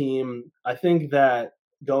team. I think that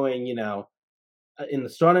going in the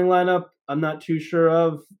starting lineup, I'm not too sure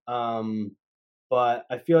of. But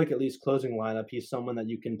I feel like at least closing lineup, he's someone that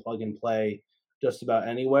you can plug and play just about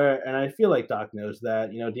anywhere. And I feel like Doc knows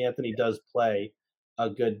that. D'Anthony does play a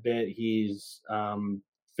good bit. He's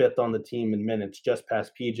fifth on the team in minutes, just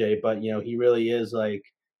past PJ. But he really is like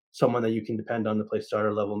someone that you can depend on to play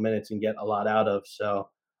starter level minutes and get a lot out of. So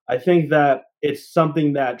I think that it's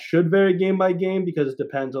something that should vary game by game because it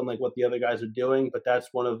depends on like what the other guys are doing. But that's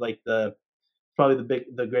one of like probably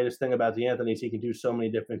the greatest thing about D'Anthony is he can do so many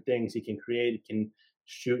different things. He can create, he can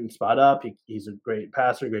shoot and spot up. He's a great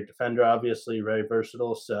passer, great defender, obviously, very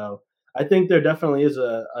versatile. So I think there definitely is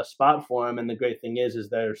a spot for him. And the great thing is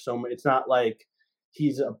there's so many. It's not like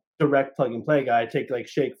he's a direct plug and play guy. Take like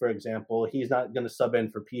Shake for example. He's not going to sub in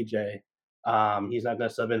for PJ. He's not going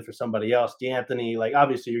to sub in for somebody else. D'Anthony, like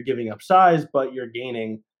obviously you're giving up size, but you're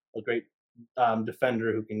gaining a great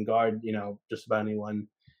defender who can guard just about anyone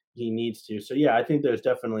he needs to. So yeah, I think there's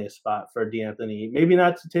definitely a spot for D'Anthony. Maybe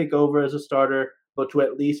not to take over as a starter, but to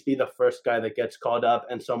at least be the first guy that gets called up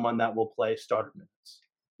and someone that will play starter minutes.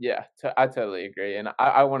 Yeah, I totally agree, and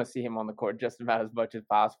I want to see him on the court just about as much as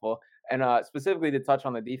possible. And specifically to touch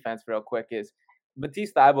on the defense real quick is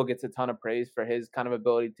Matisse Thybulle gets a ton of praise for his kind of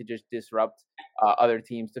ability to just disrupt other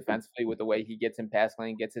teams defensively with the way he gets in pass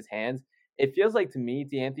lane, gets his hands. It feels like to me,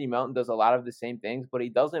 D'Anthony Melton does a lot of the same things, but he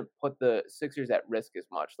doesn't put the Sixers at risk as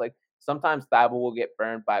much. Like sometimes Thybulle will get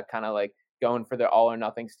burned by kind of like going for their all or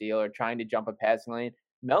nothing steal or trying to jump a passing lane.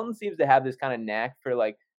 Melton seems to have this kind of knack for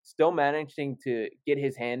like still managing to get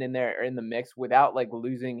his hand in there or in the mix without like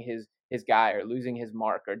losing his guy or losing his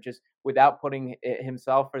mark or just without putting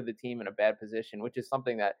himself or the team in a bad position, which is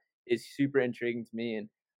something that is super intriguing to me. And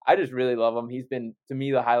I just really love him. He's been to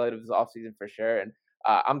me the highlight of this offseason for sure. And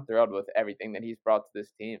I'm thrilled with everything that he's brought to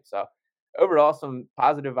this team. So overall, some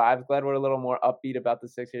positive vibes. Glad we're a little more upbeat about the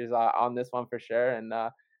Sixers on this one for sure. And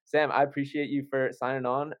Sam, I appreciate you for signing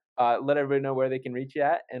on. Let everybody know where they can reach you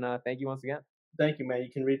at. And thank you once again. Thank you, man. You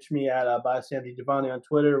can reach me at by Sam DiGiovanni on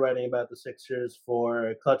Twitter, writing about the Sixers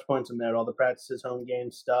for Clutch Points. I'm there at all the practices, home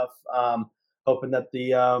game stuff. Hoping that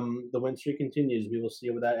the win streak continues. We will see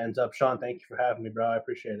where that ends up. Sean, thank you for having me, bro. I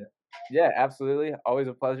appreciate it. Yeah, absolutely. Always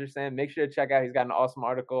a pleasure, Sam. Make sure to check out. He's got an awesome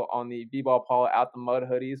article on the B-Ball Paul Out the Mud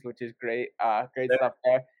hoodies, which is great. Great stuff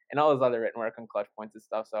there. And all his other written work on Clutch Points and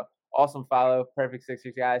stuff. So awesome follow. Perfect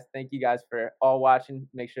Sixers, guys. Thank you guys for all watching.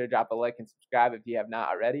 Make sure to drop a like and subscribe if you have not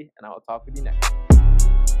already. And I will talk with you next.